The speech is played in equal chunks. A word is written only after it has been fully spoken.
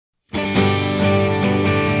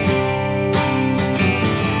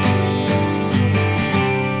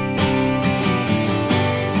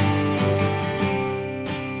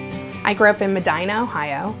I grew up in Medina,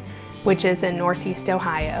 Ohio, which is in Northeast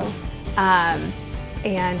Ohio.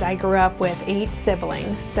 And I grew up with 8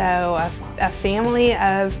 siblings, so a family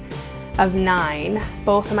of 9.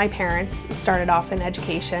 Both of my parents started off in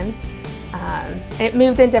education. It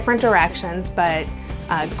moved in different directions, but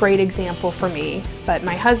a great example for me. But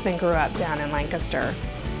my husband grew up down in Lancaster,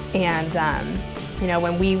 and you know,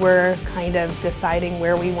 when we were kind of deciding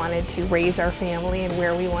where we wanted to raise our family and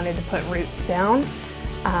where we wanted to put roots down,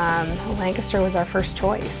 Lancaster was our first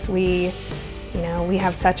choice. We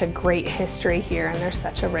have such a great history here, and there's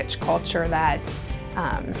such a rich culture that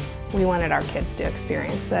we wanted our kids to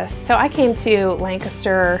experience this. So I came to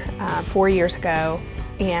Lancaster 4 years ago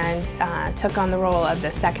and took on the role of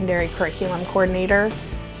the secondary curriculum coordinator.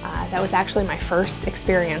 That was actually my first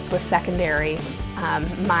experience with secondary.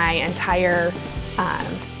 My entire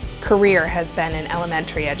career has been in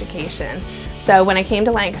elementary education. So when I came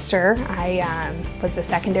to Lancaster, I was the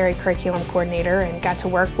secondary curriculum coordinator and got to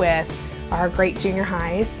work with our great junior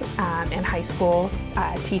highs and high school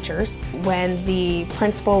teachers. When the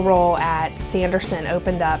principal role at Sanderson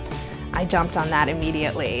opened up, I jumped on that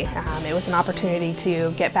immediately. It was an opportunity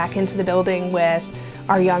to get back into the building with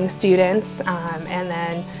our young students and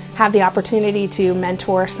then have the opportunity to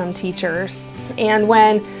mentor some teachers. And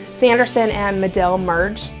when Sanderson and Medill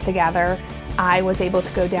merged together, I was able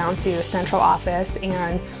to go down to central office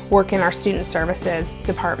and work in our student services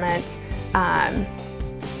department.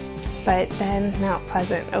 But then Mount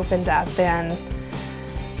Pleasant opened up, and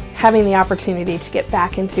having the opportunity to get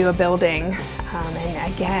back into a building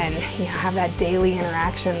and again, have that daily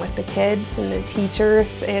interaction with the kids and the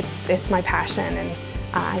teachers, it's my passion, and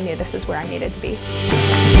I knew this is where I needed to be.